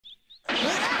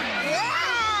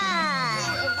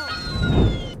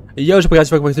Yo, what's up guys,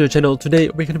 welcome back to the channel. Today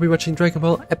we're gonna be watching Dragon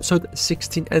Ball episode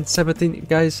 16 and 17.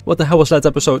 Guys, what the hell was that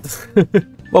episode?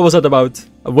 What was that about?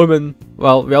 A woman?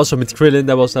 Well, we also met Krillin,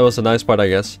 that was a nice part, I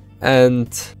guess. And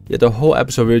yeah, the whole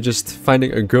episode we were just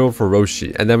finding a girl for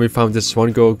Roshi. And then we found this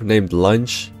one girl named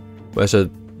Lunch, who has a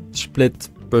split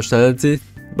personality.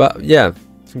 But yeah,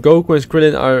 Goku and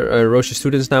Krillin are Roshi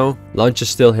students now. Lunch is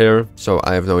still here, so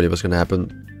I have no idea what's gonna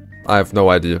happen. I have no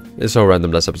idea. It's so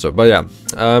random last episode. But yeah,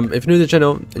 if you're new to the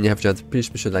channel and you haven't yet, please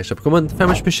be sure to like, subscribe, comment. Very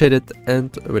much appreciated.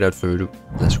 And without further ado,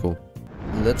 let's go.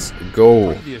 Let's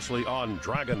go. Previously on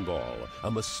Dragon Ball,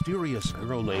 a mysterious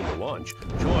girl named Lunch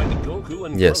joined Goku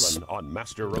and Yes. Krillin on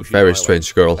Master Roshi's Very island.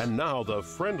 strange girl. And now the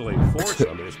friendly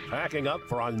foursome is packing up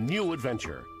for a new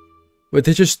adventure. But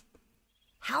they just...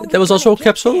 How There was also a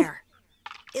capsule? There?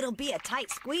 It'll be a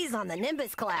tight squeeze on the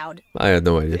Nimbus cloud. I had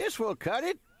no idea. This will cut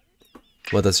it.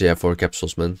 What does he have for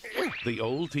capsules, man? The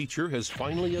old teacher has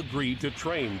finally agreed to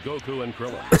train Goku and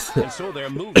Krillin, and so they're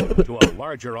moving to a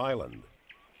larger island.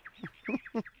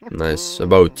 Nice. A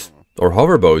boat. Or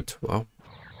hoverboat. Wow.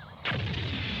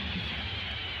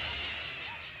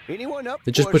 Anyone up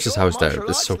It just for a puts his short house there. martial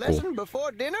That's so arts cool. lesson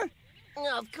before dinner?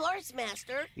 Of course,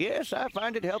 Master. Yes, I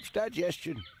find it helps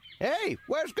digestion. Hey,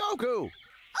 where's Goku?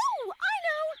 Oh, I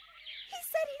know! He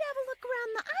said he'd have a look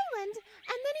around the island,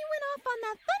 and then he went off on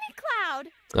that funny cloud.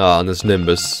 Ah, and this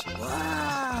Nimbus.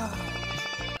 Whoa.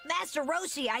 Master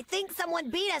Roshi, I think someone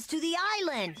beat us to the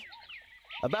island.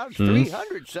 About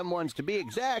 300 someone's to be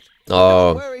exact.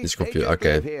 Oh, Don't worry, he's they confused. just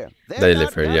Okay. live here. They're They not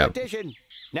live here, yeah. competition.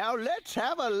 Now let's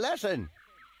have a lesson.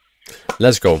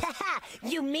 Let's go.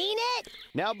 You mean it?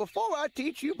 Now before I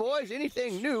teach you boys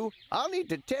anything new, I'll need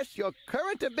to test your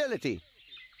current ability.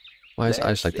 Why is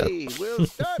Let's ice like see. that? We'll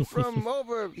start from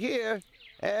over here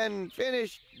and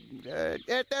finish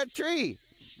at that tree.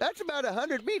 That's about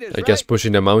 100 meters, I guess right?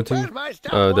 pushing the mountain. Where's my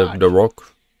stopwatch? The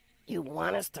rock. You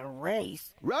want us to race?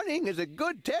 Running is a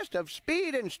good test of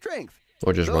speed and strength.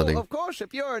 Or just Though, running. of course,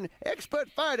 if you're an expert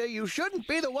fighter, you shouldn't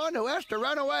be the one who has to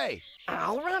run away.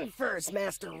 I'll run first,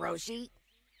 Master Roshi.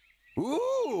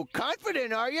 Ooh,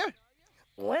 confident, are you?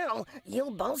 Well,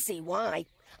 you'll both see why.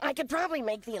 I could probably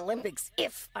make the Olympics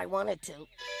if I wanted to.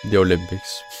 The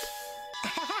Olympics.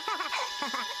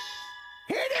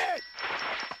 Hit it!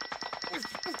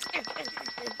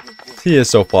 He is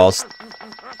so fast.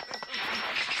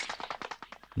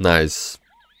 Nice.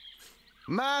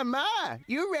 My,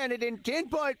 you ran it in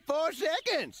 10.4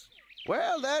 seconds.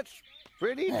 Well, that's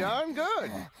pretty darn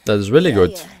good. That is really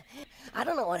good. Yeah. I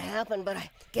don't know what happened, but I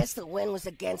guess the wind was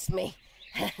against me.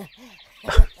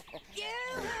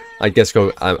 I guess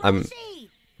I'm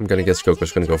gonna guess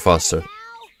Goku's gonna go faster.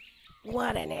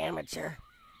 What an amateur.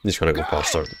 He's gonna go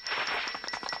faster.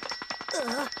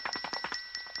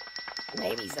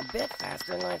 Maybe he's a bit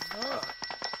faster than I thought.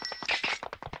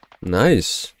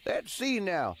 Nice. Let's see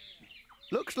now.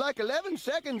 Looks like 11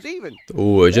 seconds even.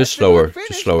 Ooh, just That's a slower. good Just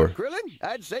finish, slower. Krillin,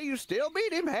 I'd say you still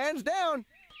beat him, hands down.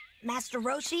 Master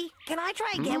Roshi, can I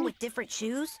try again with different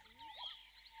shoes?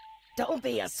 Don't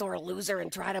be a sore loser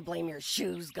and try to blame your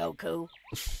shoes, Goku.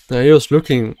 Now he was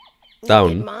looking Look at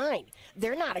down. mine.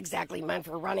 They're not exactly meant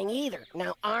for running either.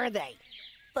 Now, are they?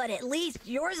 But at least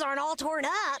yours aren't all torn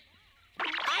up.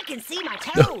 I can see my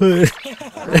toes.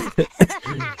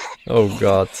 Oh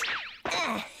god.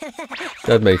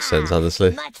 That makes sense,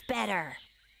 honestly. Much better.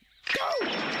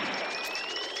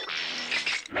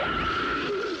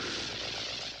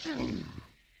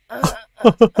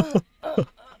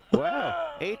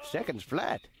 Wow, 8 seconds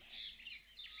flat.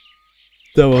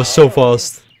 That was so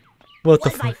fast. What the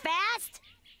Was I fuck? fast?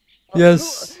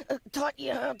 Yes. Who taught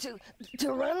you how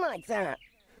to run like that?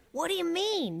 What do you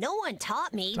mean? No one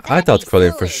taught me. I thought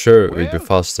Krillin for sure would be For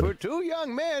faster. 2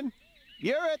 young men,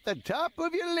 you're at the top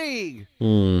of your league.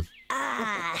 Hmm.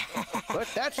 But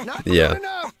that's not Yeah. good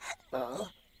enough.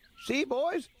 See,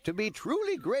 boys, to be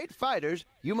truly great fighters,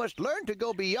 you must learn to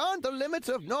go beyond the limits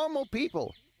of normal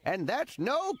people. And that's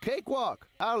no cakewalk.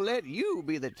 I'll let you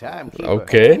be the timekeeper.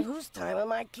 Okay. Whose time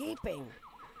am I keeping?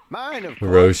 Mine, of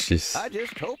course. Roshi's. I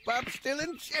just hope I'm still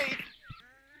in shape.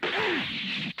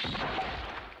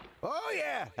 Oh,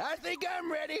 yeah, I think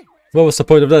I'm ready. What was the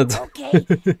point of that? Okay,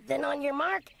 then on your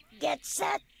mark, get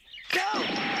set, go!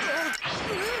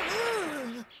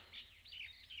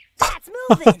 That's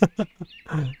moving!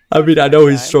 I mean, I know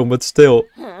he's strong, but still.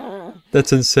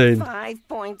 That's insane.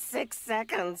 5.6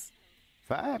 seconds.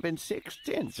 5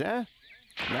 6/10, huh?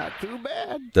 Not too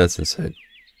bad. That's insane.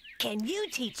 Can you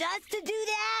teach us to do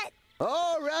that?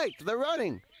 All right, the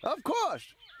running. Of course.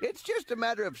 It's just a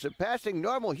matter of surpassing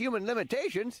normal human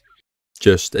limitations.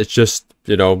 It's just,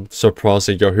 you know,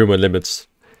 surpassing your human limits.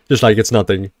 Just like it's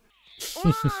nothing.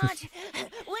 What?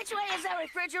 Which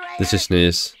refrigerator. This is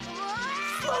sneeze.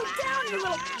 Slow down, you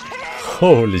little pig.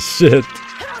 Holy shit.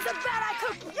 How's it that I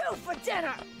cooked you for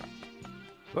dinner?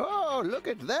 Oh, look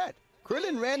at that.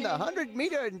 Krillin ran the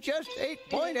 100-meter in just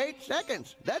 8.8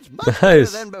 seconds. That's much better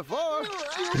Nice. than before.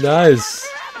 Nice.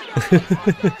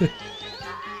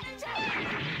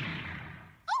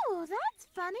 Oh, that's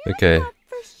funny. Okay. I thought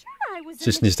for sure I was She in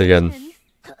the sneezed again. kitchen.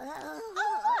 Oh,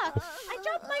 look, I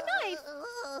dropped my knife.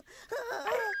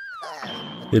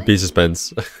 He pees his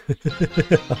pants.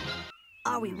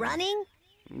 Are we running?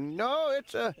 No,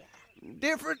 it's a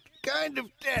different kind of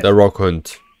test. The rock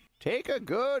hunt. Take a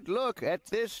good look at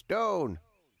this stone.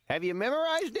 Have you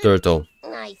memorized it? Turtle.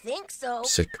 I think so.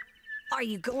 Sick. Are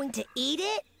you going to eat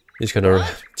it? He's gonna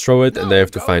throw it and they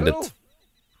have to find it.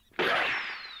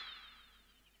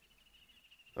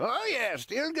 Oh yeah,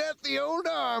 still got the old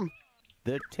arm.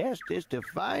 The test is to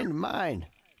find mine.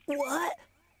 What?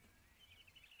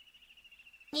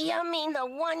 You mean the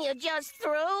one you just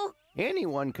threw?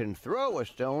 Anyone can throw a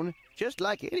stone, just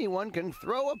like anyone can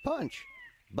throw a punch.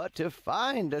 But to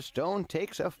find a stone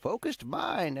takes a focused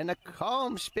mind and a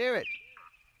calm spirit.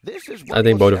 This is what I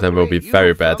think both of them will be separate you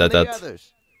very bad from at the that.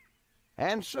 others.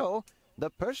 And so, the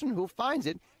person who finds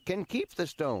it can keep the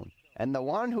stone, and the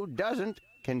one who doesn't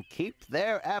can keep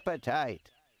their appetite.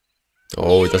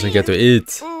 Oh, he doesn't get to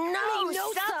eat. No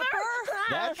supper?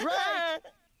 That's right.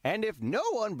 And if no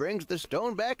one brings the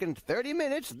stone back in 30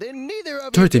 minutes, then neither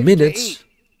of 30 you get to minutes? eat.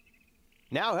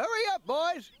 Now hurry up,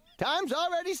 boys. Time's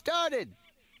already started.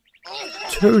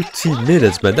 30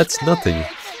 minutes, man. That's nothing.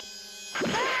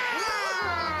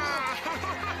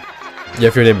 You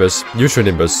have your nimbus. Use your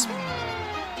nimbus.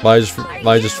 Why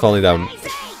just falling down?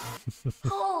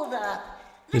 Hold up.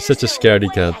 He's such a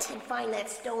scaredy cat. I can find that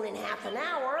stone in half an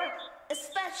hour,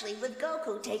 especially with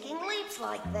Goku taking leaps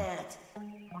like that.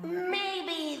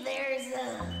 Maybe there's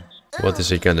a... What is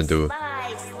he gonna do?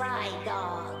 Sly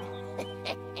dog.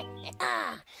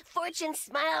 Fortune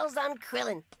smiles on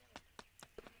Krillin.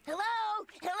 Hello?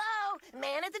 Hello?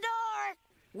 Man at the door.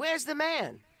 Where's the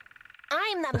man?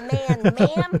 I'm the man,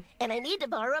 ma'am, and I need to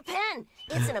borrow a pen.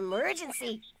 It's an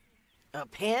emergency. A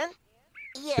pen?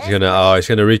 Yes. He's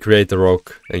gonna recreate the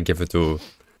rock and give it to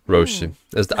Roshi.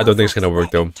 I don't think it's gonna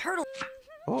work though. Turtle.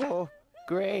 Oh,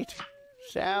 great.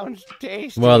 Sounds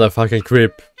tasty. What a fucking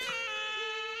creep.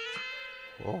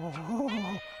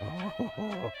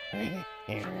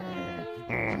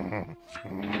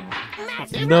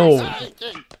 No.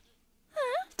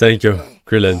 Thank you,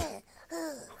 Krillin.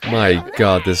 My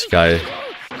god, this guy.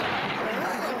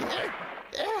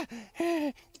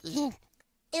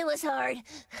 It was hard,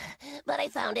 but I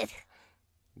found it.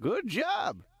 Good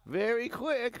job. Very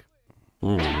quick.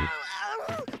 Ooh.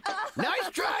 Nice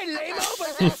try, Lamo,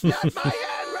 but that's not my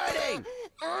handwriting.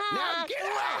 Now get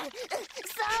out.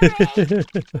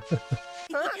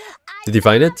 Sorry. Did you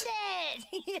find it?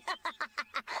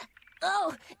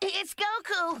 Oh, it's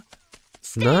Goku.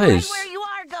 Stay Nice. right where you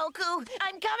are, Goku.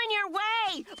 I'm coming your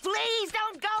way. Please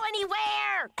don't go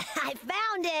anywhere. I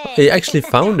found it. He actually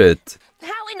found it.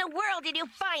 How in the world did you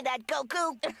find that,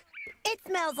 Goku? It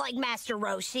smells like Master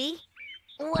Roshi.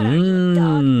 What are you,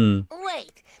 dog?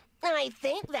 Wait, I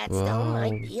think that stone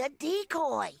might be a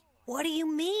decoy. What do you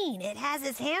mean? It has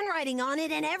his handwriting on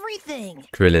it and everything.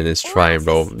 Krillin is trying,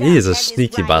 bro. He is a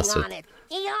sneaky bastard.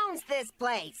 He owns this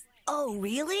place. Oh,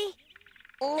 really?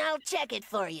 I'll check it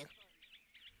for you.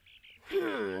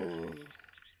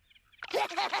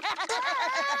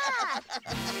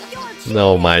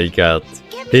 Oh my god.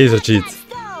 He's a cheat.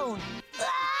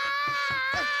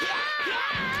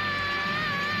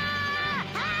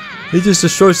 He just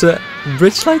destroys a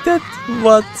bridge like that?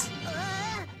 What?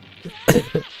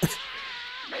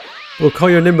 We'll call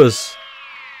your Nimbus.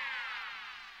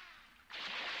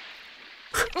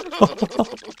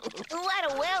 What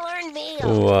a well-earned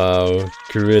meal. Wow,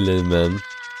 Krillin, man.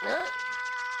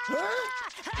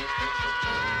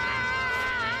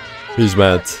 He's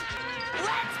mad.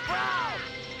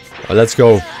 Let's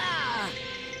go.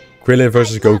 Krillin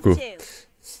versus Goku.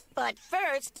 But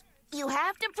first, you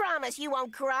have to promise you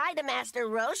won't cry to Master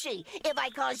Roshi if I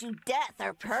cause you death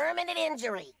or permanent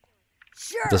injury.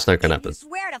 Sure. That's not gonna happen. You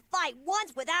swear to fight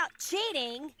once without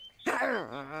cheating.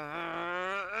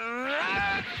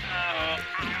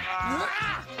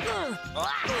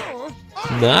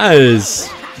 Nice.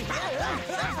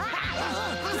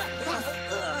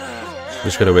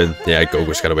 Who's gonna win? Yeah,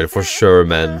 Goku's gonna win for sure,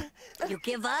 man. You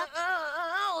give up?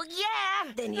 Oh,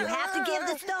 yeah. Then you have to give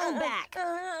the stone back.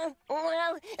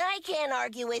 Well, I can't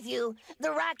argue with you.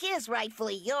 The rock is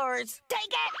rightfully yours.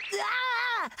 Take it!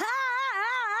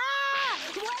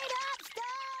 Wait up,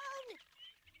 stone!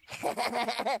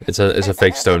 It's a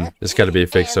fake stone. It's gotta be a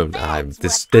fake stone.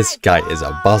 This guy is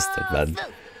a bastard, man.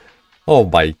 Oh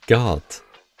my god.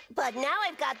 But now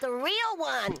I've got the real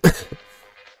one.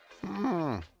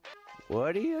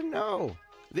 What do you know?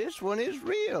 This one is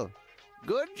real.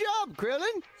 Good job,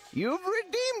 Krillin. You've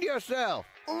redeemed yourself.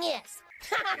 Yes.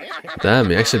 Damn,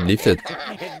 he actually believed it.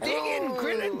 Dig in,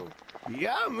 Krillin.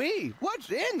 Yummy. What's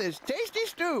in this tasty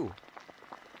stew?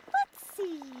 Let's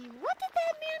see. What did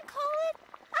that man call it?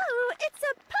 Oh, it's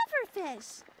a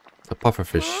pufferfish. A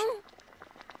pufferfish.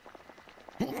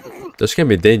 Those can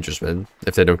be dangerous, man,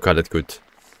 if they don't cut it good.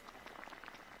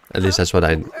 At least that's what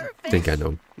I think I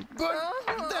know. But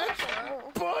that's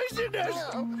poisonous.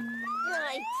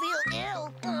 I feel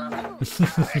ill.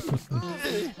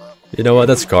 You know what?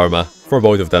 That's karma for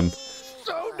both of them.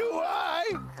 So do I.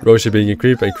 Roshi being a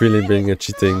creep and Krillin being a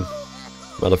cheating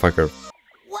motherfucker.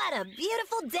 What a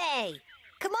beautiful day.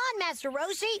 Come on, Master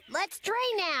Roshi. Let's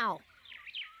train now.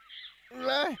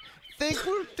 I think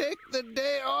we'll take the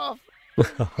day off.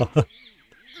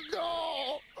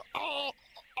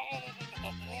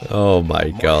 Oh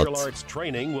my god. Martial arts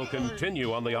training will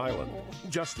continue on the island,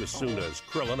 just as soon as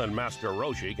Krillin and Master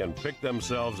Roshi can pick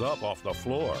themselves up off the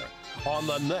floor on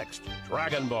the next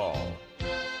Dragon Ball.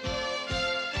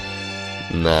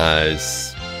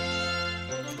 Nice.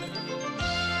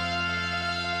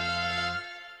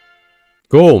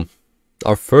 Cool.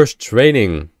 Our first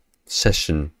training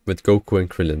session with Goku and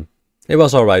Krillin. It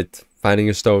was alright. Finding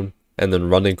a stone and then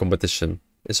running competition.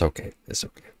 It's okay. It's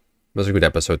okay. It was a good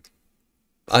episode.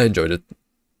 I enjoyed it.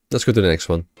 Let's go to the next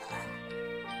one.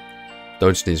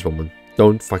 Don't sneeze, woman.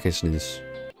 Don't fucking sneeze.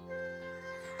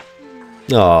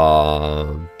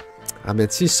 Aww. I mean,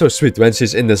 she's so sweet when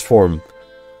she's in this form.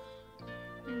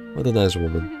 What a nice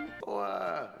woman. Oh,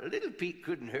 a little peek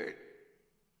couldn't hurt.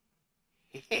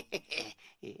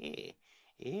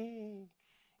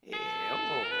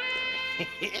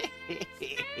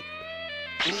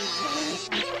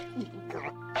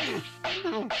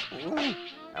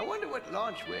 I wonder what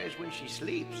Launch wears when she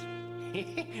sleeps.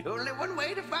 Only one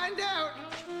way to find out.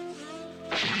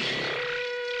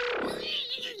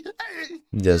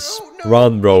 Yes, Oh, no.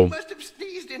 run, bro. She must have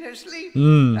sneezed in her sleep.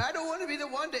 Mm. I don't want to be the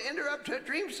one to interrupt her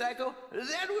dream cycle.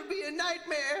 That would be a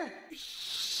nightmare.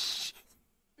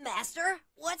 Master,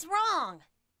 what's wrong?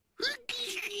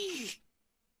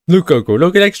 Look, Goku,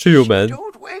 look next to you, man.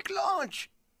 Don't wake Launch.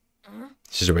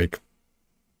 She's awake.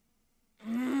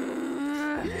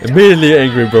 Immediately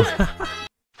angry, bro.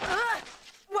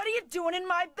 What are you doing in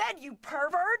my bed, you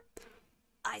pervert?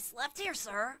 I slept here,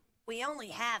 sir. We only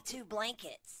have 2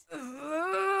 blankets. Lame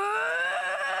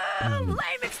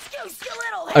excuse, you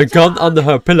little A gun under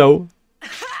her pillow.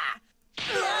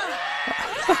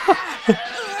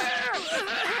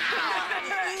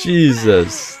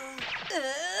 Jesus.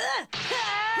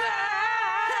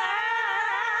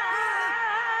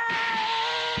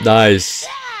 Nice.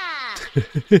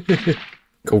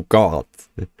 Oh god.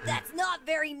 That's not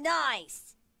very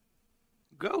nice.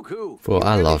 Goku. Well, you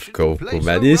I really love shouldn't Goku, play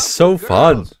man. so He's rough so with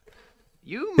fun. girls.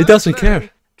 You He must doesn't learn care.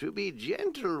 to be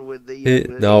gentle with the He,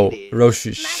 young no, ladies. Roshi,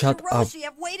 Master shut up. Roshi,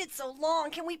 I've waited so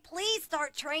long. Can we please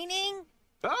start training?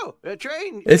 Oh, a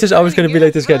train. It's just always gonna be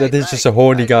like this guy that is just a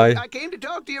horny guy. I came to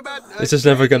talk to you about. It's just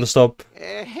never gonna stop.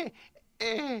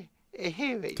 Do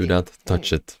Do not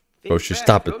touch it. Roshi,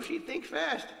 stop it. Roshi, think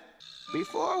fast.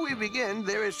 Before we begin,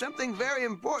 there is something very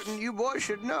important you boys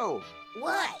should know.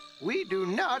 What? We do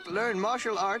not learn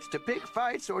martial arts to pick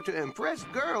fights or to impress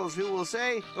girls who will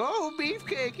say, "Oh,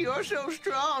 Beefcake, you're so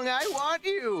strong, I want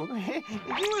you."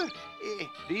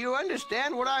 Do you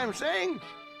understand what I am saying?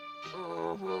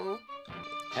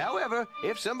 However,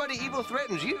 if somebody evil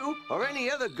threatens you or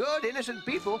any other good, innocent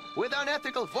people with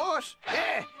unethical force,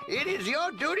 it is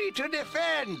your duty to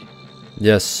defend.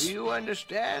 Yes. Do you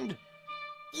understand?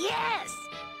 Yes.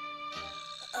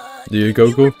 Do you, Can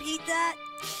you Goku? repeat that?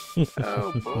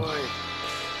 Oh, boy.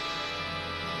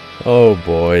 Oh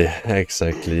boy,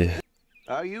 exactly.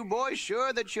 Are you boys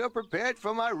sure that you're prepared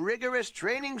for my rigorous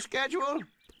training schedule?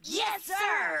 Yes,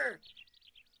 sir.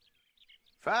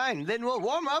 Fine, then we'll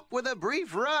warm up with a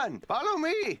brief run. Follow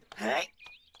me.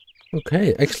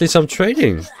 Okay, actually some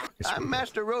training. I'm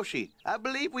Master Roshi. I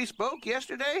believe we spoke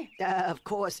yesterday. Of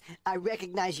course, I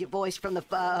recognize your voice from the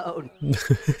phone.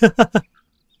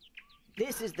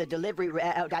 This is the delivery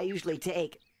route I usually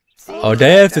take. See? Oh,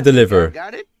 they have to deliver.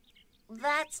 Got it?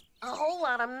 That's a whole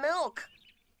lot of milk.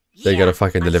 They gotta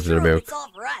fucking I'm deliver sure the milk. it's all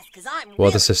for us, 'cause I'm What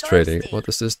really is this training? thirsty. What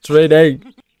is this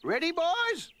training? Ready,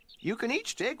 boys? You can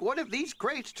each take one of these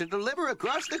crates to deliver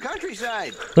across the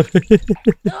countryside.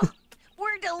 Ugh,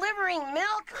 we're delivering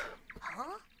milk? Huh?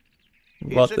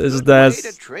 What It's a is good way this?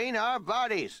 to train our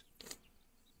bodies.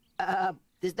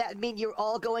 Does that mean you're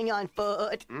all going on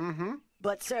foot? Mm-hmm.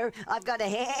 But, sir, I've got a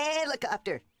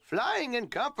helicopter. Flying in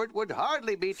comfort would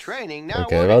hardly be training now.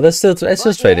 Okay, would well it? that's still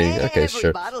training. Okay, Every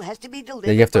sure. bottle has to be Then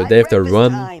delivered you have to by they have to breakfast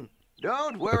run time.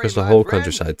 Don't worry, across the my whole friend.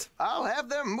 countryside. I'll have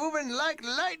them moving like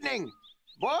lightning.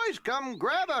 Boys, come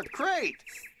grab a crate.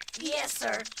 Yes,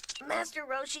 sir. Master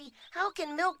Roshi, how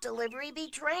can milk delivery be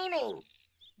training?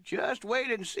 Just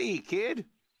wait and see, kid.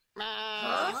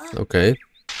 Huh? Okay.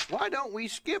 Why don't we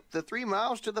skip the 3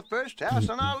 miles to the first house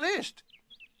on our list?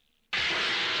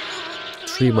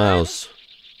 3 miles.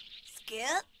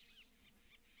 Skip?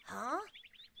 Huh?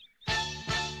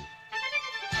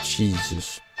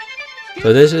 Jesus.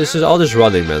 So this is all this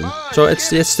running, man. So it's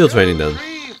still training then.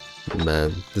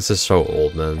 Man, this is so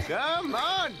old, man. Come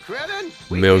on, Krillin.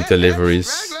 Milk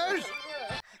deliveries.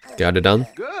 Got it done?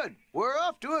 Good. We're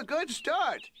off to a good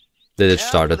start. They Now just for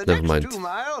started, the never next mind. 2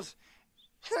 miles.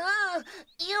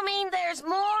 You mean there's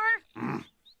more?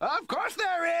 Of course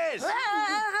there is.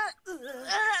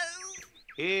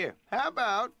 Here, how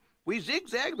about we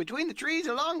zigzag between the trees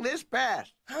along this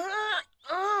path?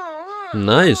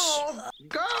 Nice.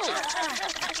 Go!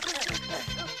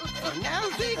 Now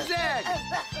zigzag!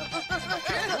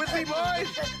 Get with me, boys!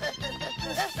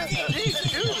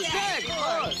 Zig-zag!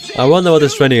 I wonder what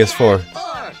this training is for.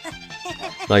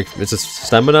 Like, is it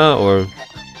stamina or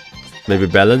maybe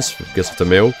balance because of the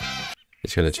milk?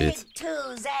 He's gonna cheat. Zig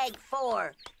 2, Zag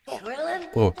 4.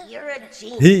 Krillin, Whoa. you're a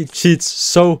genius. He cheats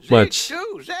so much. Zig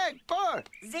 2, Zag 4!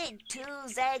 Zig 2,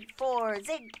 Zag 4.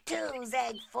 Zig 2,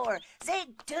 Zag 4. Zig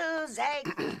 2, Zag...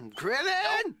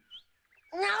 Krillin!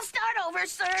 Now start over,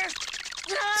 sir.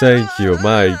 Thank you,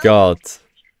 my god.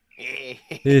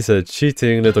 He's a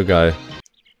cheating little guy.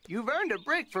 You've earned a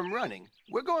break from running.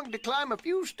 We're going to climb a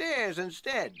few stairs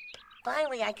instead.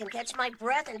 Finally, I can catch my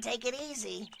breath and take it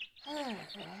easy.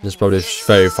 This probably is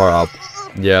very far up.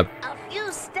 Yeah. A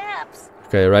few steps.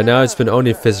 Okay, right now it's been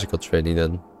only physical training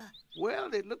then.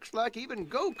 Well, it looks like even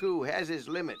Goku has his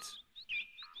limits.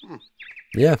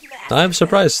 Yeah, I'm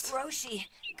surprised. Roshi,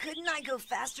 couldn't I go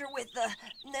faster with the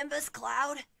Nimbus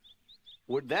Cloud?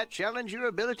 Would that challenge your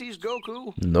abilities,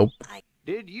 Goku? Nope.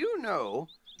 Did you know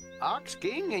Ox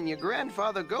King and your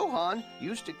grandfather Gohan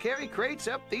used to carry crates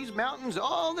up these mountains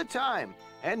all the time,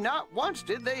 and not once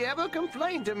did they ever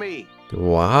complain to me.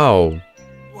 Wow.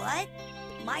 What?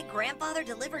 My grandfather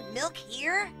delivered milk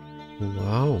here?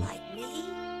 Wow. Like me?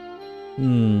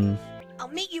 Hmm. I'll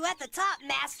meet you at the top,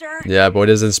 Master. Yeah, boy,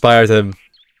 this inspired him.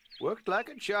 Worked like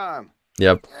a charm.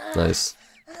 Yep, nice.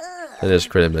 And there's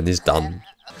Krillin, and he's done.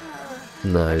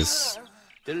 Nice.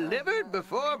 Delivered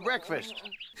before breakfast.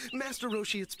 Master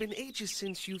Roshi, it's been ages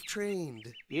since you've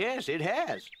trained. Yes, it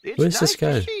has. It's Who is nice this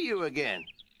guy? to see you again.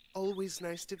 Always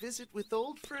nice to visit with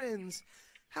old friends.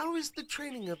 How is the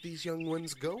training of these young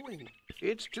ones going?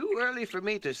 It's too early for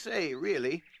me to say,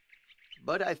 really.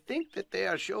 But I think that they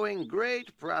are showing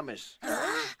great promise.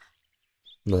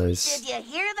 Nice. Did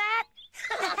you hear that?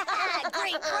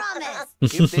 Great promise.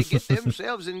 If they get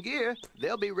themselves in gear,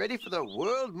 they'll be ready for the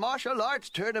World Martial Arts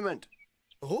Tournament.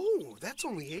 Oh, that's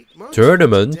only 8 months.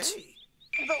 Tournament? from today.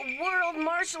 The World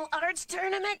Martial Arts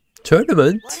Tournament?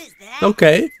 Tournament? What is that?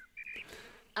 Okay.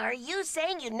 Are you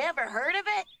saying you never heard of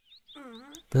it?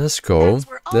 Let's go. That's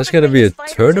where all There's the gonna be a greatest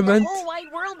fighters in tournament? The whole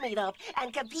wide world meet up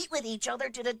and compete with each other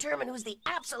to determine who's the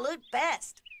absolute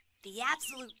best. The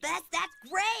absolute best? That's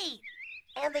great!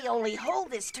 And they only hold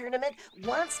this tournament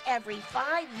once every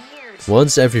 5 years.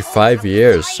 Once every 5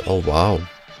 years. Oh, wow.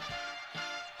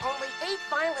 Only 8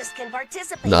 finalists can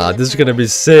participate. Nah, in the this is gonna be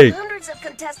tournament. sick. Hundreds of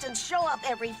contestants show up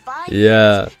every 5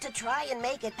 Yeah. years to try and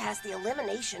make it past the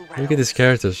elimination round. Look at these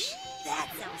characters. That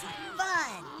sounds like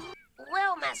fun.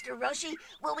 Well, Master Roshi,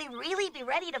 will we really be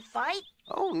ready to fight?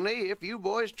 Only if you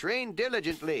boys train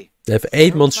diligently. They have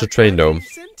 8 months to train though.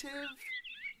 Incentive.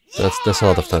 That's a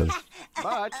lot of time.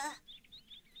 But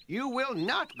you will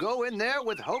not go in there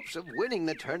with hopes of winning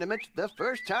the tournament the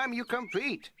first time you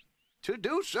compete. To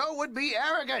do so would be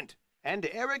arrogant. And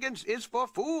arrogance is for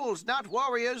fools, not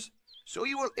warriors. So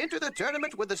you will enter the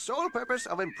tournament with the sole purpose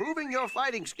of improving your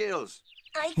fighting skills.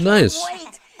 I can't Nice.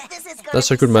 wait. This is gonna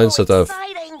That's a be good so mindset to have.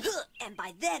 exciting. And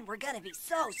by then, we're gonna be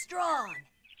so strong.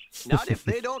 Not if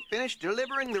they don't finish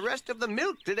delivering the rest of the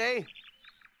milk today.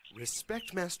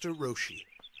 Respect Master Roshi.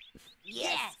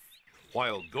 Yes.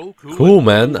 While Goku Cool, and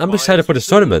man. Goku I'm excited for this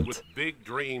filled tournament. With big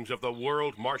dreams of the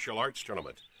World Martial Arts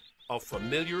Tournament, a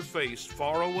familiar face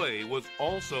far away was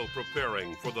also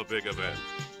preparing for the big event.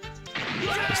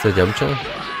 Is that Yamcha?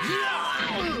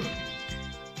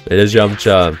 It is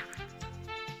Yamcha.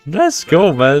 Let's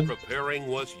go, man. Preparing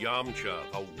was Yamcha,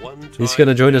 a one-time He's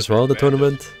gonna join as well, the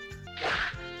tournament.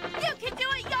 You can do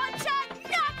it, Yamcha!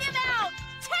 Knock him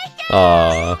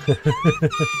Aww.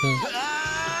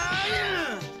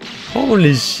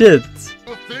 Holy shit.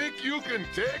 You think you can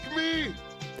take me?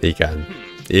 He can.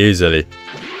 Easily.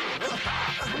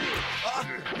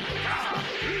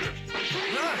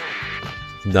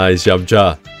 Nice,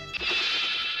 Yamcha.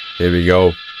 Here we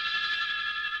go.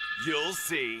 You'll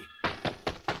see.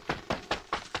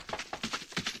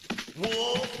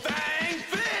 Wolf Fang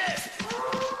Fist!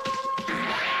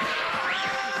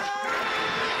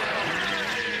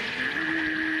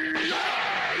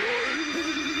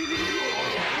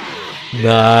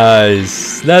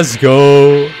 Nice. Let's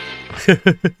go.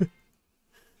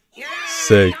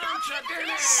 Sick.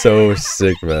 So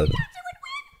sick, man.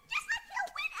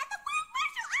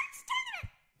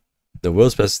 The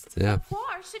world's best, yeah.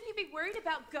 Shouldn't you be worried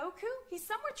about Goku? He's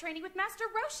somewhere training with Master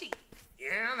Roshi.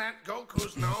 Yeah, that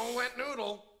Goku's no wet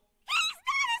noodle.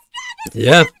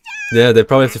 Yeah. Yeah, they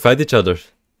probably have to fight each other.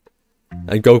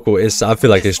 And Goku is, I feel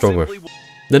like he's stronger.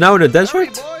 They're now in the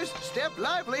desert? Hurry, boys, step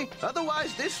lively,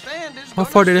 otherwise this sand is How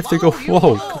far do they have to go?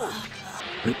 Whoa.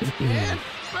 And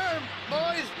firm,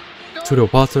 boys. To the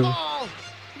bottom. Fall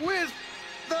with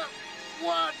the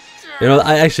water. You know,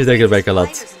 I actually take it back a lot.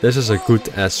 This is a good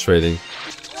ass training.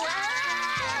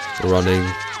 Running.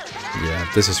 Yeah,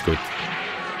 this is good.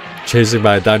 Chasing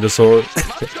by a dinosaur. Must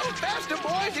go faster,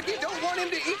 boys, if you don't want him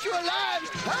to eat you alive.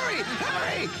 Hurry,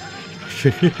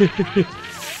 hurry.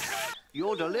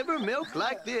 You'll deliver milk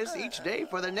like this each day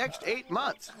for the next 8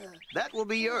 months. That will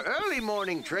be your early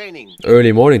morning training.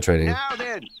 Early morning training. Now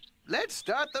then, let's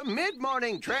start the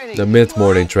mid-morning training. The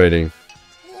mid-morning training.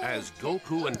 As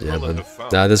Goku and Yeah, Krillin man. have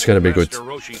found, Nah, this is gonna be good. Master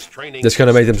Roshi's training This is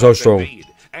gonna make them is so tough strong. indeed,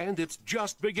 and it's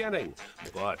just beginning.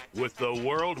 But with the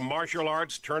World Martial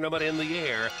Arts Tournament in the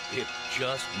air, it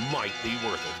just might be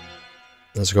worth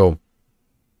it. Let's go.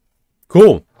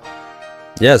 Cool.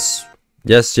 Yes.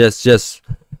 Yes, yes, yes.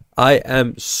 I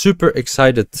am super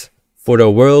excited for the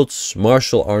World's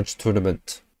Martial Arts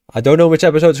Tournament. I don't know which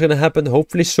episode is going to happen,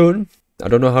 hopefully soon. I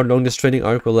don't know how long this training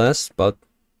arc will last, but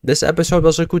this episode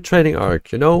was a good training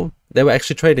arc, you know? They were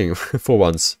actually training for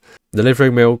once.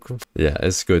 Delivering milk. Yeah,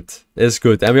 it's good. It's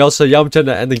good. And we also Yamcha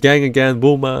and the gang again,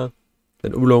 Bulma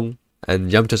and Oolong. And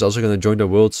Yamcha's also going to join the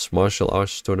World's Martial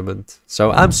Arts Tournament.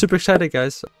 So I'm super excited,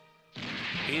 guys.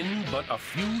 In but a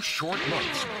few short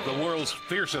months, the world's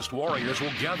fiercest warriors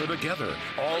will gather together,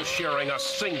 all sharing a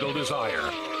single desire.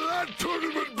 That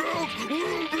tournament belt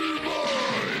will be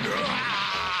mine!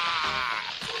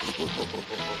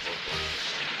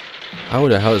 How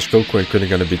the hell is Goku and Krillin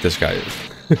gonna beat this guy?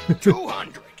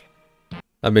 200!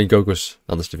 I mean, Goku's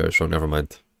honestly very strong, never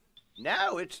mind.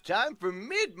 Now it's time for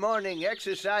mid-morning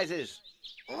exercises.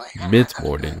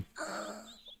 Mid-morning.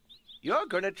 You're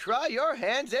gonna try your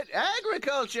hands at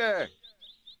agriculture.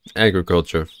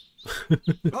 Agriculture.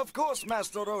 Of course,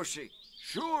 Master Roshi.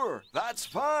 Sure, that's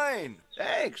fine.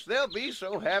 Thanks, they'll be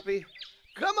so happy.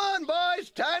 Come on,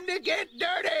 boys, time to get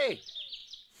dirty.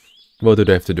 What do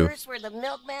they have to do? First, we're the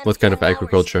milkman, What kind of and now we're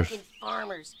agriculture? stinking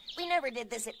farmers. We never did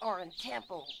this at Oran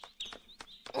Temple.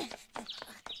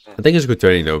 I think it's good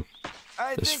training though.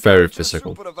 It's very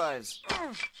physical.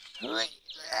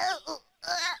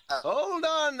 Hold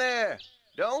on there.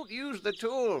 Don't use the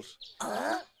tools.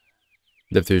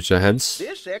 They have to use their hands.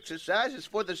 This exercise is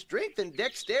for the strength and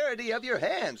dexterity of your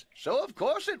hands. So of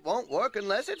course it won't work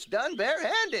unless it's done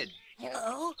barehanded.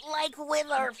 Oh, like with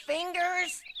our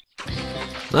fingers?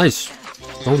 Nice.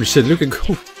 Holy shit, look at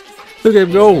go. Look at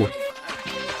him go.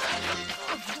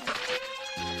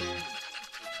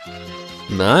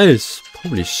 Nice.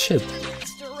 Holy shit.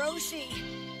 Mr. Roshi.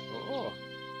 Oh.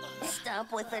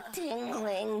 Stop with the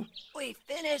tingling. We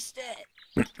finished it.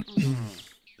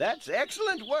 That's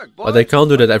excellent work, boys. But they can't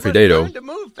do that every day though. Learn to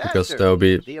move Because faster. there will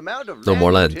be The amount of no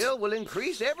more land. till will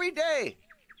increase every day.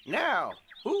 Now,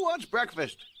 who wants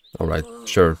breakfast? Alright,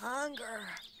 sure. Hunger.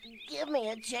 Give me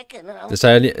a chicken. Is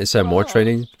there more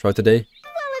training throughout the day?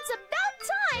 Well, it's about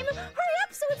time. Hurry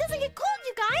up so it doesn't get cold,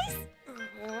 you guys.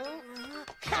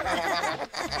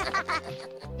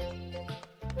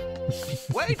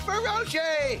 Wait for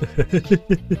Roshi!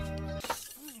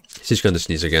 She's gonna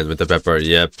sneeze again with the pepper.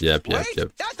 Yep. Wait,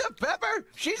 that's a pepper!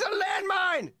 She's a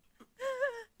landmine!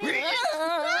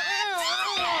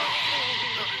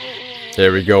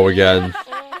 There we go again.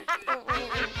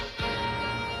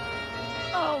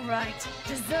 All right,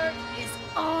 dessert is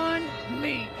on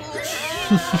me.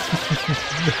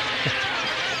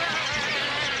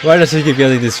 Where does he keep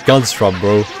getting these guns from,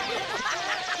 bro?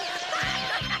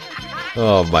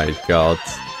 Oh my god.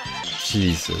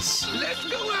 Jesus. Let's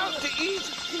go out to eat!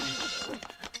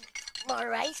 More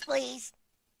rice, please.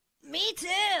 Me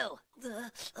too.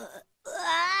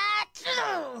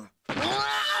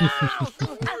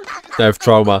 They have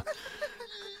trauma.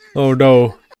 Oh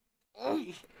no.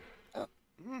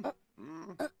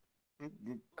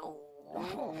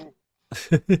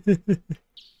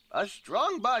 A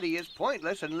strong body is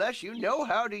pointless unless you know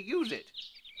how to use it.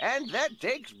 And that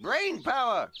takes brain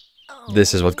power.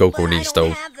 This is what Goku needs,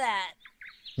 though.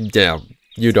 Yeah,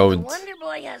 you don't. Wonder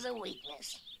Boy has a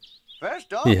weakness.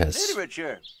 First off, He has.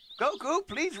 literature. Goku,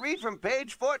 please read from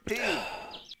page 14.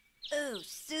 Ooh,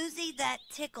 Susie, that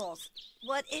tickles.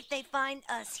 What if they find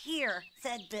us here?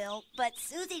 Said Bill, but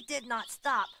Susie did not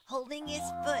stop, holding his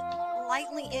foot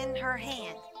lightly in her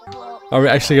hand. Are we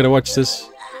actually gonna watch this?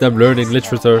 Them learning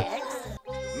literature.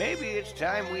 Maybe it's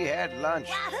time we had lunch.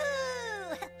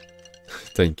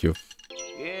 Thank you.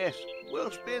 Yes,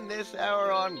 we'll spend this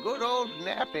hour on good old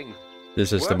napping.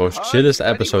 This is the Work most hard, chillest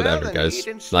study episode well, ever, and guys. eat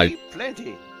and Like, sleep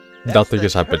plenty. nothing That's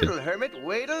is the happening. turtle hermit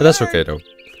way to But that's learn. okay, though.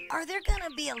 Are there gonna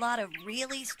be a lot of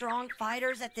really strong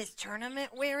fighters at this tournament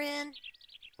we're in?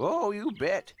 Oh, you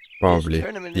bet. Probably. This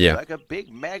tournament Yeah. is like a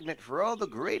big magnet for all the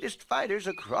greatest fighters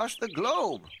across the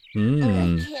globe. Hmm.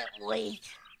 I can't wait.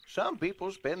 Some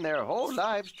people spend their whole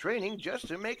lives training just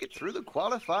to make it through the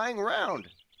qualifying round.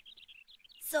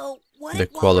 So what The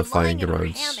if while we're qualifying lying in our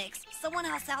rounds. hammocks, someone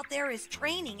else out there is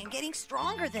training and getting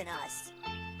stronger than us?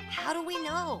 How do we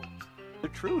know? The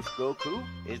truth, Goku,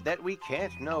 is that we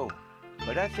can't know.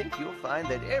 But I think you'll find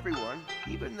that everyone,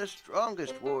 even the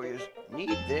strongest warriors,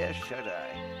 need their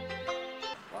shut-eye.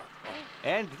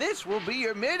 And this will be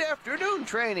your mid-afternoon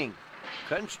training.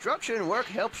 Construction work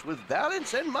helps with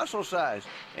balance and muscle size,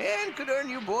 and could earn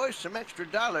you boys some extra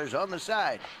dollars on the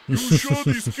side. You sure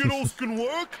these kiddos can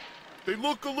work? They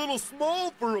look a little small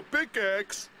for a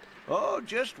pickaxe. Oh,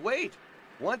 just wait.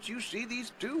 Once you see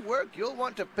these two work, you'll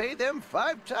want to pay them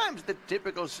 5 times the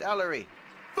typical salary.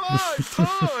 5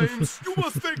 times? You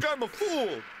must think I'm a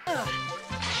fool.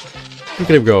 Look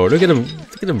at him go. Look at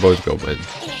them both go, man.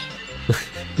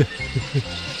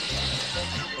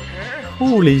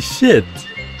 Holy shit.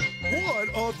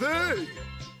 What are they?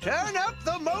 Turn up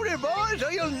the motor, boys,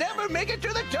 or you'll never make it to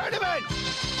the tournament!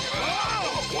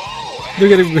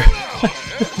 Look at him go.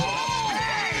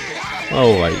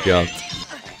 Oh my god.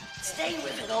 Stay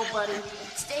with it, old buddy.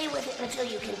 Stay with it until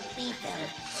you can beat them.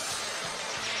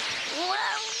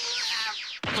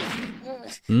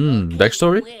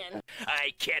 Backstory?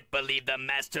 I can't believe the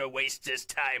master wastes his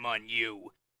time on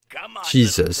you. Come on,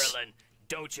 Jesus. little Krillin.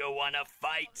 Don't you want to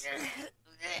fight?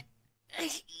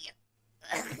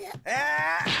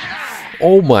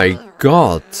 Oh my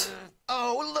god.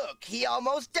 Oh, look, he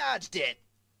almost dodged it.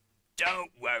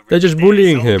 Don't worry. They're just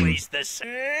bullying him. always the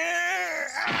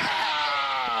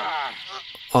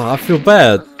Oh, I feel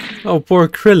bad. Oh, poor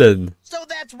Krillin. So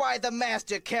that's why the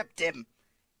master kept him.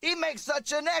 He makes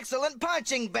such an excellent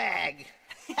punching bag.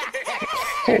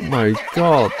 Oh my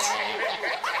god.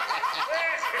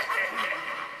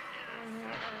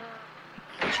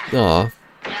 Aw.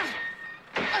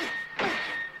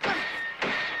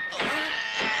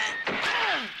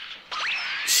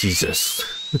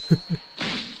 Jesus.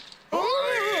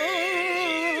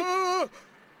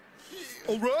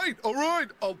 All right.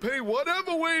 I'll pay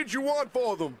whatever wage you want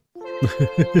for them.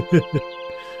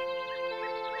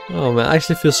 Oh man, I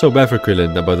actually feel so bad for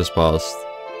Krillin about his past.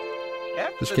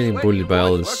 After Just the getting sweat bullied you by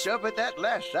all boys his worked up at that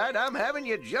last side, I'm having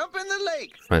you jump in the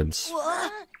lake. friends.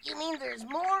 What? You mean there's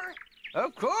more?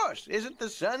 Of course. Isn't the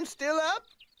sun still up?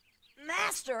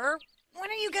 Master, when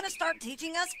are you gonna start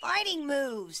teaching us fighting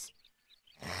moves?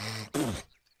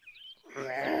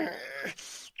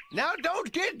 Now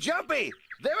don't get jumpy.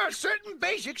 There are certain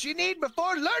basics you need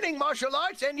before learning martial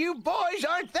arts, and you boys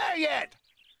aren't there yet.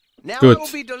 Now Good. I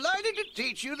will be delighted to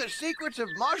teach you the secrets of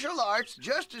martial arts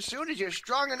just as soon as you're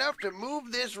strong enough to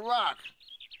move this rock.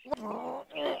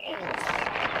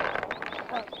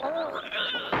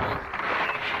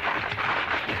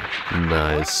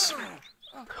 Nice.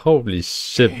 Holy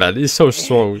shit, man. He's so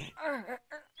strong.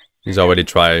 He's already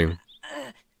trying.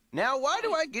 Now, why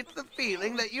do I get the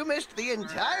feeling that you missed the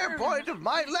entire point of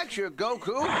my lecture,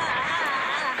 Goku?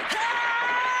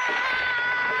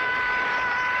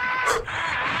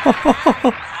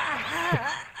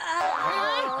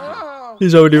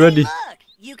 He's already ready. Look,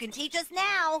 you can teach us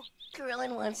now.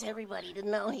 Krillin wants everybody to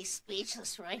know he's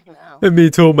speechless right now. And me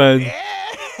too, man.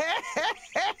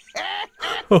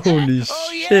 Holy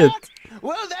Oh, yeah? shit.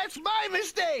 Well, that's my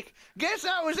mistake. Guess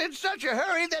I was in such a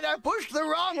hurry that I pushed the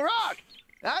wrong rock.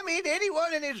 I mean,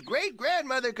 anyone and his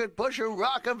great-grandmother could push a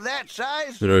rock of that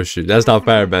size. Roshi, that's not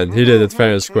fair, man. He did it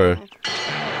fair and square.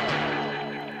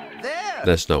 There.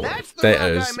 There's no way. That's the There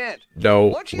rock is I meant. no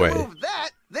Once you way. move that,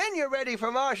 then you're ready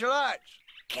for martial arts.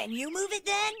 Can you move it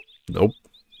then? Nope.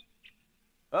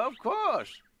 Of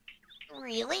course.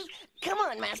 Really? Come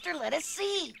on, Master, let us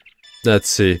see. Let's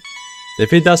see.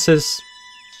 If he does this,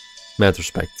 mad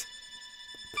respect.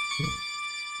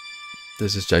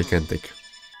 This is gigantic.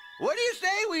 What do you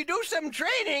say we do some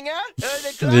training,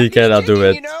 huh? He cannot do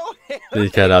it. He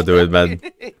cannot do it, man.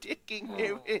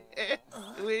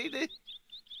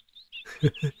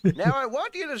 Now I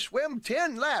want you to swim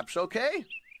 10 laps, okay?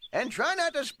 And try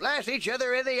not to splash each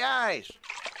other in the eyes.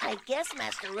 I guess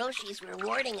Master Roshi's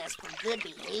rewarding us for good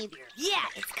behavior. Yeah,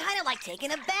 it's kind of like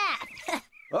taking a bath.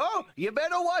 Oh, you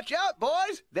better watch out,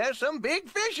 boys. There's some big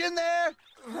fish in there.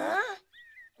 Huh?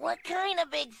 What kind of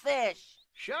big fish?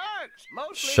 Sharks,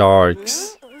 mostly.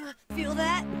 Sharks. Feel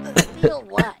that? Feel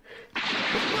what?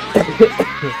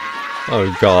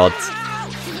 Oh god.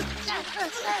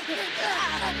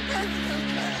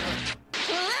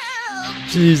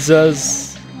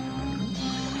 Jesus.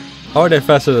 How are they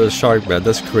faster than a shark, man?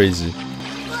 That's crazy.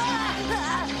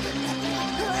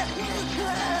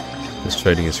 This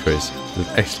training is crazy. It's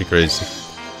actually crazy.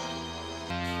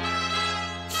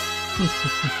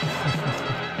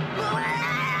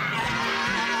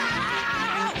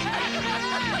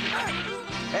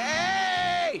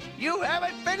 Hey! You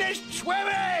haven't finished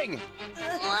swimming!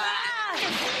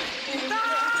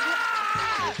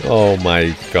 Oh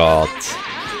my god.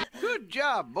 Good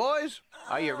job, boys.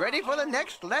 Are you ready for the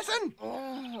next lesson?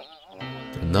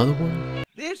 Another one?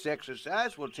 This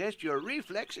exercise will test your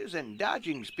reflexes and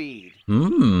dodging speed.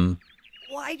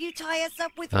 Why'd you tie us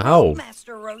up with Ow. rope,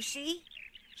 Master Roshi?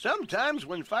 Sometimes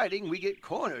when fighting, we get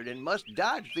cornered and must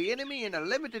dodge the enemy in a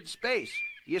limited space.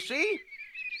 You see?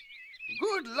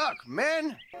 Good luck,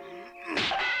 men.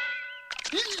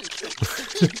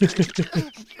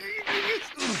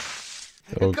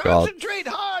 Oh god. Concentrate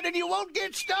hard and you won't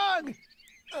get stung.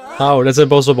 How? That's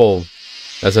impossible.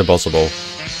 That's impossible.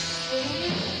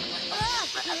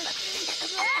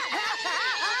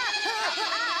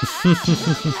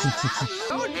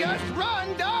 Don't just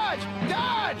run, dodge!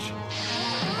 Dodge!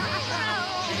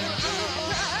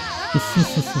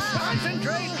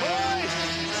 Concentrate, boys!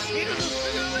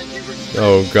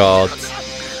 Oh god.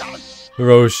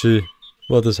 Roshi.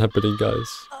 What is happening,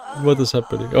 guys? What is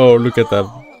happening? Oh, look at them.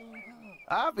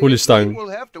 Fully stung. We'll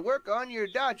have to work on your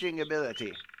dodging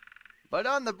ability. But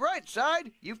on the bright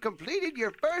side, you've completed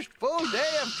your first full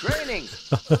day of training.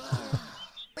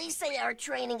 Please say our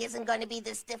training isn't going to be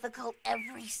this difficult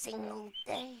every single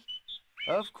day.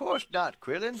 Of course not,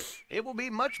 Krillin. It will be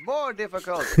much more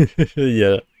difficult.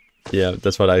 Yeah,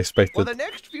 that's what I For expected. the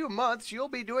next few months, you'll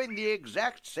be doing the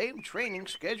exact same training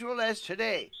schedule as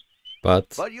today.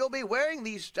 But you'll be wearing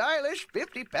these stylish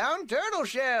 50-pound turtle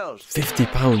shells. 50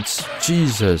 pounds.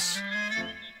 Jesus.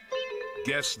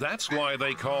 Guess that's why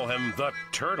they call him the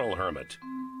Turtle Hermit.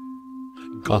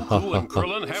 Goku and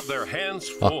Krillin have their hands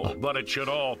full, but it should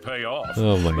all pay off.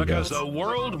 Oh my because god. the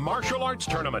World Martial Arts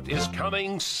Tournament is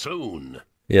coming soon.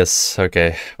 Yes,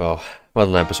 okay. Well, what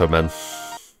an episode, man.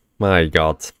 My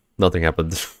god. Nothing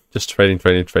happened. Just training.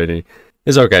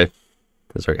 It's okay.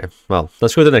 It's okay. Well,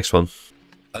 let's go to the next one.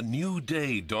 A new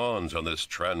day dawns on this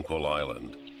tranquil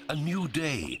island. A new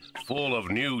day full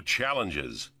of new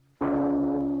challenges.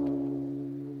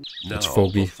 Now,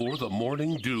 before the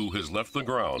morning dew has left the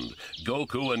ground,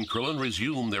 Goku and Krillin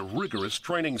resume their rigorous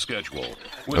training schedule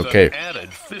with an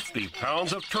added 50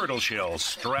 pounds of turtle shells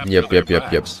strapped to their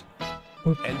backs.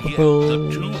 And yet, the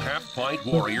two half-pint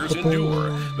warriors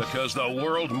endure because the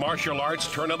World Martial Arts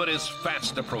Tournament is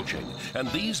fast approaching, and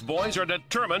these boys are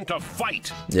determined to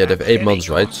fight. Yeah, they have 8 months,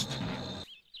 right?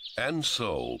 And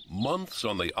so, months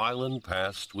on the island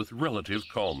passed with relative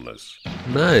calmness.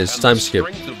 Nice, time skip.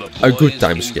 A good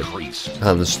time skip,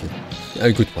 honestly.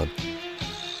 A good one.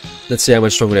 Let's see how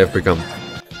much stronger they have become.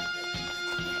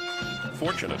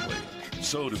 Fortunately,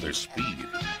 so did their speed.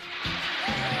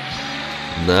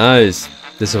 Nice.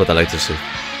 This is what I like to see.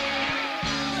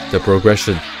 The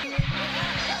progression.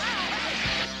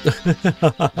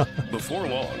 Before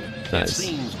long, nice. It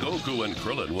seems Goku and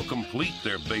Krillin will complete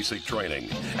their basic training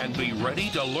and be ready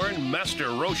to learn Master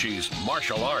Roshi's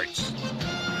martial arts.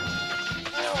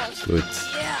 Good.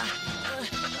 Yeah.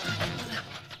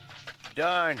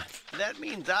 Darn, that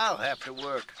means I'll have to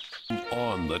work.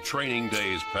 On the training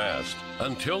days passed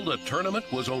until the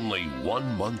tournament was only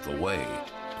 1 month away.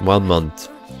 1 month.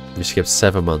 We skipped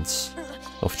 7 months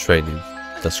of training.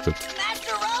 That's good.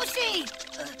 Master Roshi!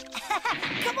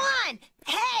 Come on!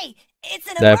 Hey! It's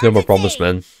an They have no more emergency! problems,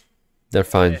 man. They're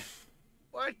fine.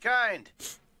 What kind?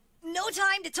 No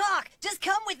time to talk. Just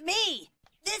come with me.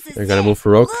 This is They're gonna it. move the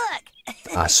rock?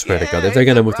 Look. I swear to god, if they're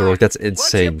gonna move the rock, that's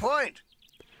What's your insane. point?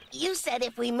 You said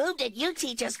if we moved it, you'd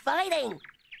teach us fighting.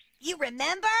 You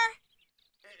remember?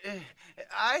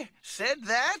 I said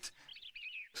that?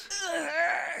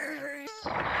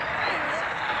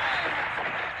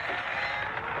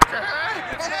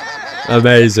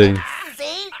 Amazing.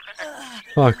 See?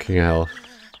 Fucking hell.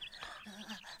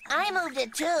 I moved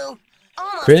it too.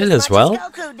 Almost Krillin as as much well?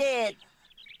 Goku did.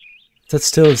 That's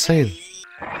still insane.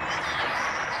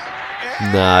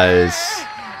 Nice.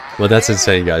 Well, that's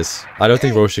insane, guys. I don't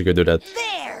think Roshi could do that.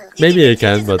 Maybe he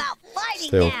can, but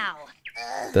still.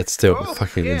 That's still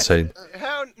fucking insane.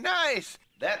 How nice!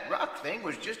 That rock thing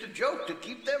was just a joke to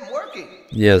keep them working.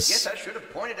 Yes. Guess I should have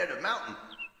pointed at a mountain.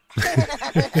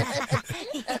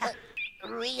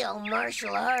 Real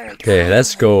martial arts. Okay,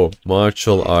 let's go.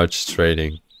 Martial arts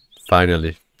training.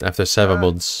 Finally. After 7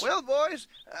 months. Well, boys,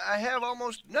 I have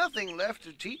almost nothing left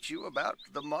to teach you about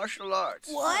the martial arts.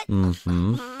 What?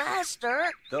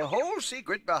 Master? The whole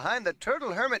secret behind the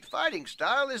Turtle Hermit fighting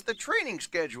style is the training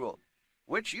schedule,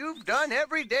 which you've done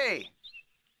every day.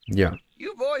 Yeah.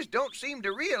 You boys don't seem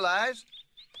to realize,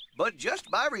 but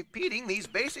just by repeating these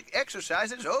basic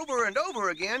exercises over and over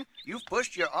again, you've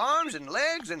pushed your arms and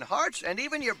legs and hearts and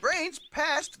even your brains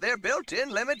past their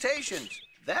built-in limitations.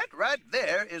 That right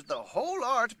there is the whole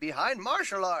art behind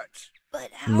martial arts.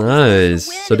 But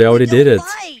Nice. So they already did it.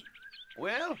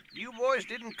 Well, you boys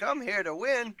didn't come here to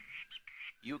win.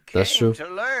 You That's came true.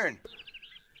 to learn.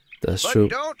 That's But true.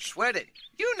 don't sweat it.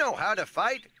 You know how to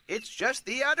fight. It's just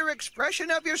the utter expression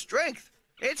of your strength.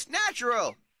 It's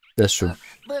natural. That's true.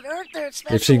 But aren't there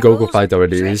special We've seen Goku rules fight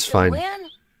already. and He's tricks to fine. win?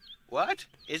 What?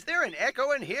 Is there an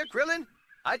echo in here, Krillin?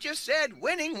 I just said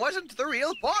winning wasn't the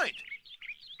real point.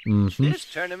 This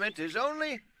tournament is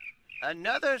only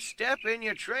another step in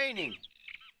your training.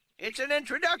 It's an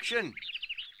introduction.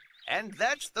 And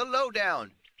that's the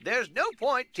lowdown. There's no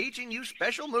point teaching you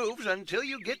special moves until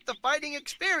you get the fighting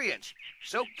experience.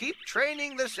 So keep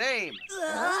training the same.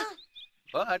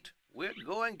 But we're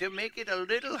going to make it a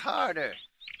little harder.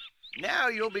 Now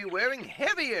you'll be wearing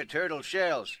heavier turtle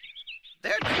shells.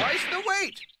 They're twice the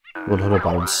weight. 100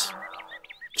 pounds.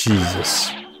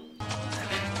 Jesus.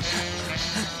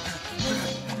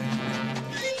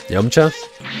 Yamcha?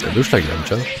 It looks like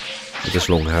Yamcha. With his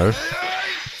long hair.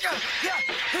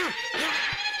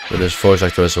 With his voice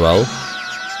actor as well.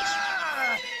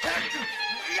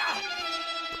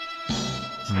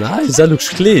 Nice, that looks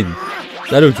clean.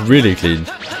 That looks really clean.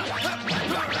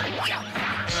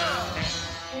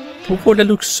 Oh, that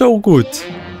looks so good.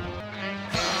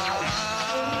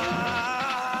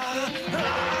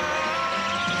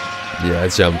 Yeah,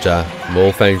 it's Yamcha.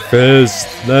 Wolfang Fist.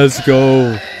 Let's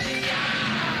go.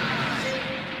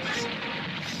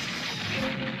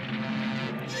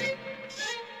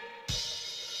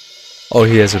 Oh,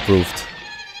 he has improved.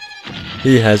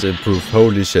 He has improved.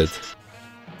 Holy shit.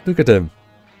 Look at him.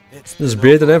 His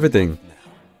beard and everything.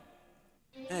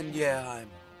 And yeah, I'm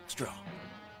strong.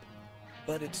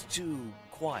 But it's too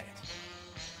quiet.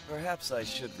 Perhaps I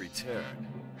should return.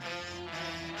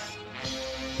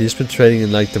 He's been training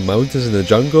in like the mountains, in the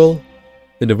jungle,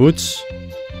 in the woods.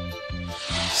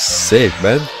 Sick,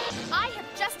 man. I have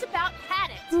just about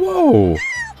had it. Whoa.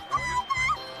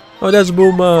 Oh, that's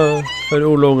Bulma. En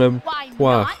Oolong.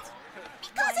 Wow.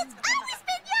 Because it's always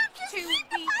been Yamcha's dream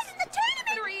to fight in the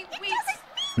tournament. 3 weeks.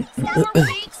 4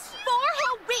 weeks. 4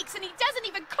 whole weeks, and he doesn't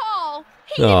even call.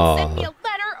 He didn't send me a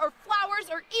letter or flowers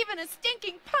or even a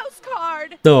stinking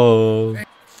postcard. No.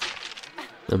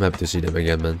 I'm happy to see them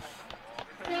again, man.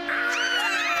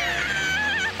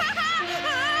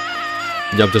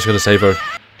 Yamcha's gonna save her.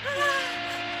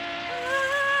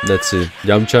 Let's see.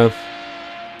 Yamcha.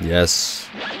 Yes.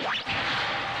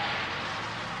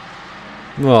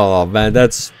 Oh man,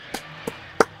 that's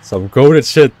some goated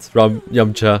shit from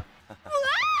Yamcha.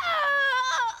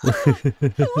 Who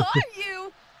are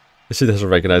you? She doesn't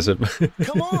recognize him.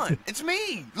 Come on, it's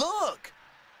me. Look.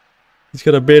 He's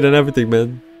got a beard and everything,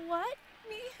 man. What?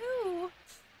 Me who?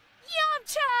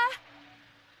 Yamcha!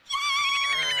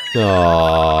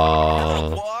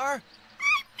 Aww. War? I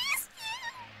missed you.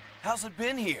 How's it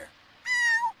been here?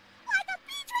 Like a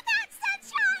beach without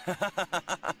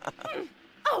sunshine.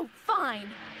 Oh, fine.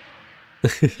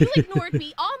 You ignored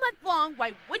me all month long.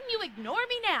 Why wouldn't you ignore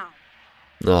me now?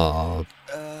 Aww.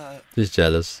 He's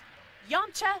jealous.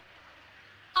 Yamcha,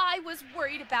 I was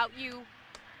worried about you.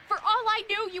 For all I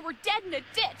knew, you were dead in a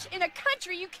ditch in a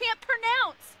country you can't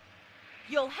pronounce.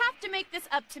 You'll have to make this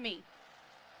up to me.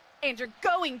 And you're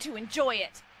going to enjoy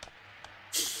it.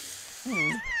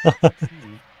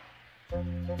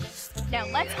 Now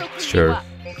let's go clean you Sure. up.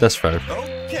 That's fair.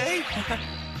 Okay.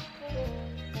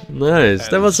 Nice.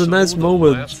 That was a nice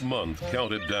moment. Last month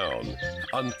counted down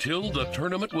until the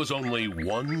tournament was only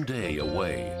 1 day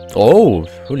away. Oh,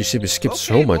 holy shit, we skipped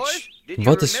so much.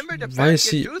 What is... Why is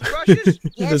he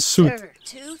in a suit?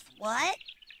 What?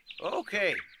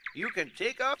 Okay, you can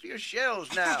take off your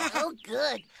shells now. Oh,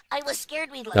 good. I was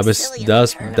scared we'd look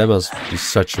That must be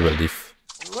such a relief.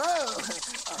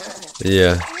 Whoa.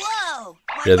 Yeah. Whoa!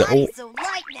 Yeah, So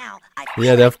light now. I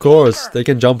yeah, of course. They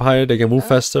can jump higher, they can move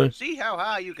faster. See how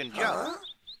high you can jump.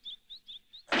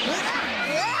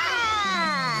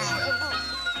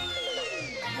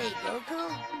 Hey,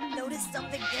 Goku, notice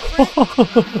something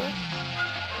different?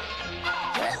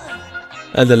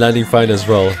 And the landing fine as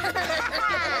well.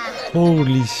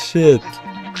 Holy shit.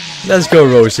 Let's go,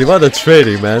 Roshi. What a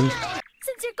training, man.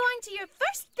 Since you're going to your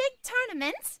first big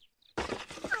tournament,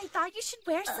 I thought you should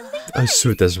wear something A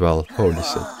suit as well. Holy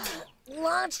shit.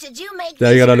 Launch, did you make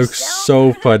They're this gonna look yourself?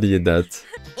 so funny in that.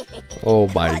 Oh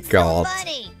my god.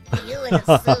 You in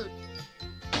a suit.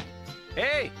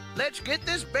 Hey, let's get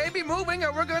this baby moving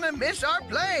or we're gonna miss our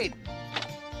plane.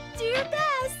 Do your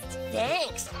best.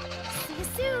 Thanks. See you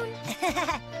soon.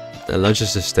 The lunch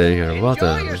is just staying here. What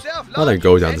a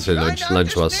go down this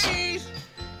lunch was.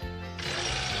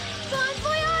 Bon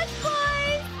voyage,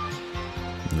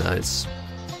 boys. Nice.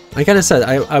 I kinda said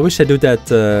I wish I do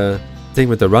that thing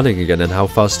with the running again and how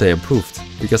fast they improved.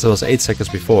 Because it was 8 seconds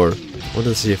before. I wanted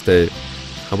to see if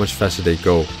how much faster they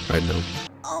go right now.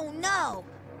 Oh no!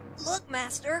 Look,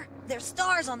 Master, there's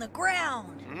stars on the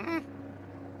ground. Hmm?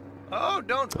 Oh,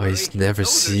 don't Oh, he's worry. never Those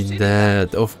are seen city that,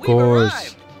 lights. of We've course.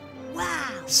 arrived. Wow!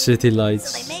 City So they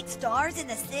lights. make stars in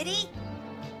the city?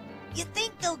 You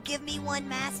think they'll give me one,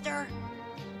 Master?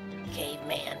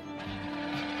 Caveman.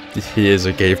 He is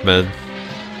a caveman.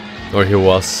 Or he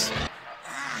was.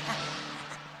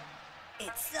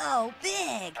 It's so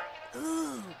big.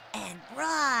 Ooh, and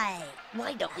bright.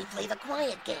 Why don't we play the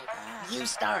quiet game? You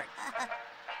start.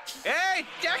 Hey,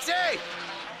 taxi!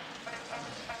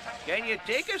 Can you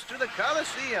take us to the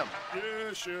Coliseum?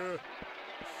 Yeah, sure.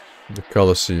 The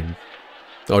Colosseum.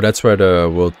 Oh, that's where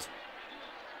the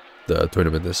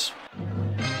tournament is.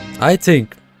 I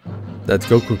think that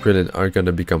Goku and Krillin are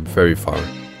gonna become very far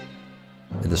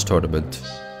in this tournament.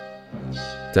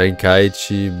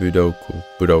 Tenkaichi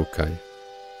Budokai.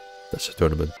 That's the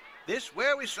tournament. This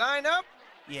where we sign up?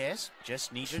 Yes,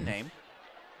 just need your name.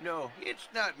 No, it's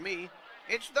not me.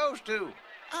 It's those two.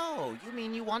 Oh, you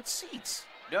mean you want seats?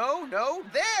 No,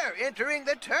 they're entering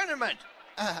the tournament.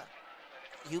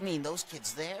 You mean those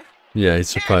kids there? Yeah, he's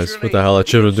surprised. What the hell are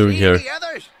children doing here? The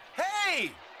others.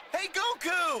 Hey! Hey,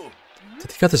 Goku!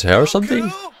 Did he cut his hair or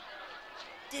something?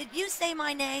 Did you say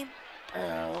my name?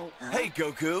 Oh. Hey,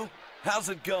 Goku. How's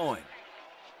it going?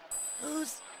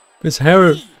 Who's... His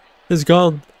hair is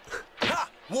gone. Ha!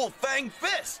 Wolfang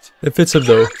Fist! It fits him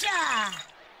though. Gotcha!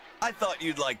 I thought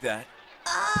you'd like that.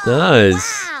 Oh,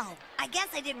 Nice. Wow! I guess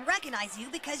I didn't recognize you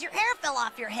because your hair fell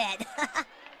off your head.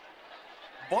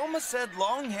 Bulma said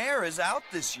long hair is out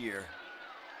this year.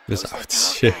 This out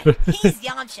Okay, shit. he's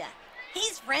Yamcha.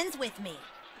 He's friends with me.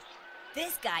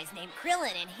 This guy's named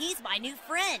Krillin, and he's my new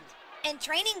friend and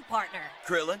training partner.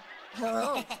 Krillin?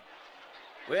 Oh.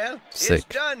 Well, Sick. it's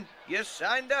done. You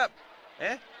signed up.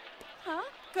 Eh? Huh?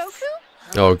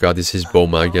 Goku? Oh god, this is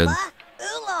Bulma again.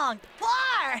 Oolong,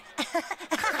 Par!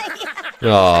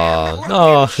 Oh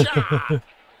no.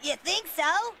 You think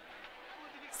so?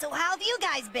 So how have you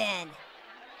guys been?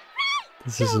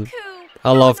 This is. Goku!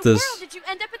 I love How in the this. world did you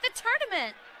end up at the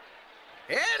tournament?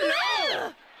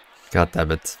 Hello! God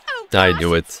damn it. Oh, I gosh,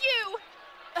 knew it. it's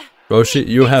you. Roshi,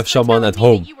 you have Thanks for someone telling at me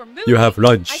home. that you were You moving. have I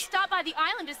lunch. stopped by the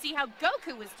island to see how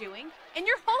Goku was doing, and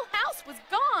your whole house was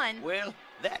gone. Well,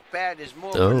 that pad is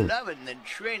more Oh. for loving than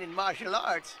training martial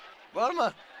arts.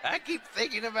 Bulma, I keep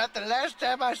thinking about the last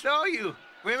time I saw you.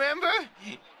 Remember?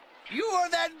 You wore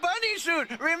that bunny suit.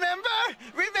 Remember?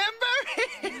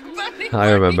 Bunny,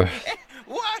 I remember.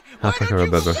 What? I fucking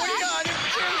remember. Put it on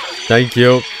him, Thank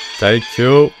you. Thank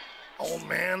you. Old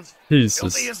man. Jesus.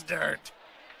 Filthy as dirt.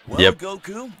 Well, Yep.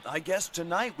 Goku, I guess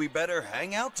tonight we better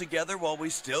hang out together while we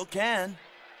still can.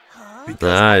 Huh? Because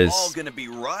Nice. we're all gonna be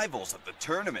rivals at the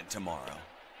tournament tomorrow.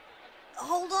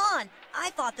 Hold on. I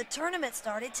thought the tournament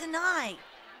started tonight.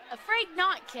 Afraid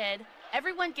not, kid.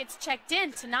 Everyone gets checked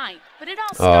in tonight, but it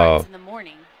all starts in the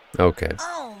morning. Okay.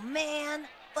 Oh, man.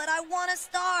 But I want to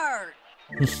start.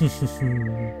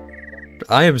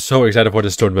 I am so excited for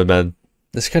this tournament, man.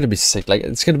 This is gonna be sick. Like,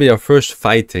 it's gonna be our first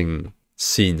fighting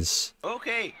scenes.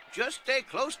 Okay, just stay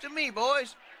close to me,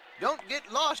 boys. Don't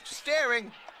get lost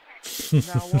staring.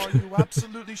 Now, are you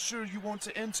absolutely sure you want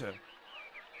to enter?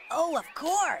 Oh, of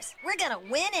course. We're going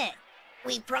to win it.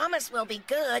 We promise we'll be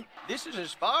good. This is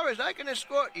as far as I can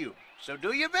escort you, so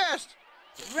do your best.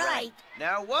 Right.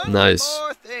 Now, one Nice.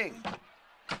 more thing.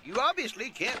 You obviously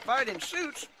can't fight in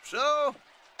suits, so...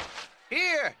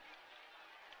 Here!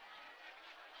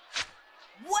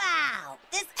 Wow.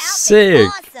 Sick.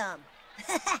 Awesome.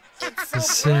 It's so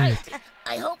Sick. bright.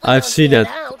 I hope I've seen that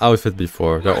outfit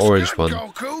before, the orange one.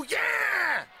 Goku,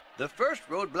 yeah! The first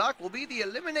roadblock will be the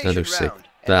elimination That looks sick. round.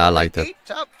 Yeah, I like that. 8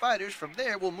 top fighters from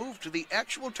there will move to the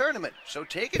actual tournament. So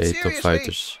take it 8 top seriously.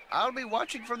 fighters. I'll be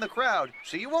watching from the crowd,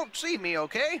 so you won't see me,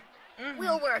 okay?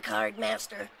 We'll work hard,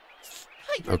 Master.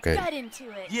 Put your Okay. gut into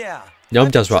it. Yeah. Yeah,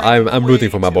 I'm rooting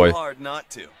for my Way boy. too hard not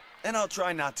to. And I'll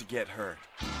try not to get hurt.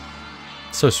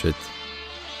 So sweet.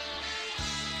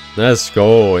 Let's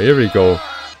go. Here we go.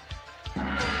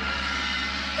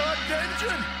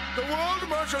 Attention! The World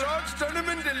Martial Arts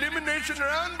Tournament elimination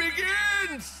round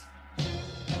begins!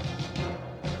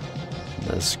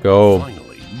 Let's go.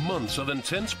 Finally, months of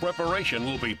intense preparation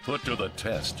will be put to the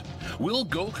test. Will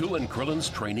Goku and Krillin's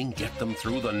training get them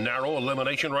through the narrow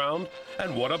elimination round?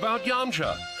 And what about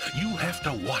Yamcha? You have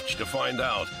to watch to find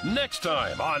out. Next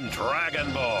time on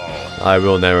Dragon Ball. I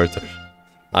will narrate.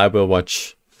 I will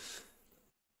watch.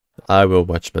 I will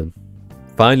watch, man.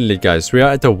 Finally, guys, we are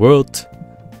at the World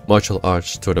Martial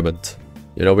Arts Tournament.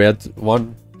 You know, we had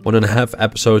one and a half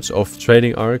episodes of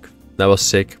training arc. That was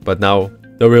sick, but now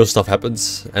the real stuff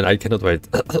happens, and I cannot wait.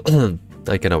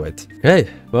 I cannot wait. Okay,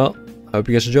 well, I hope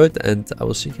you guys enjoyed, and I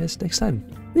will see you guys next time.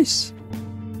 Peace.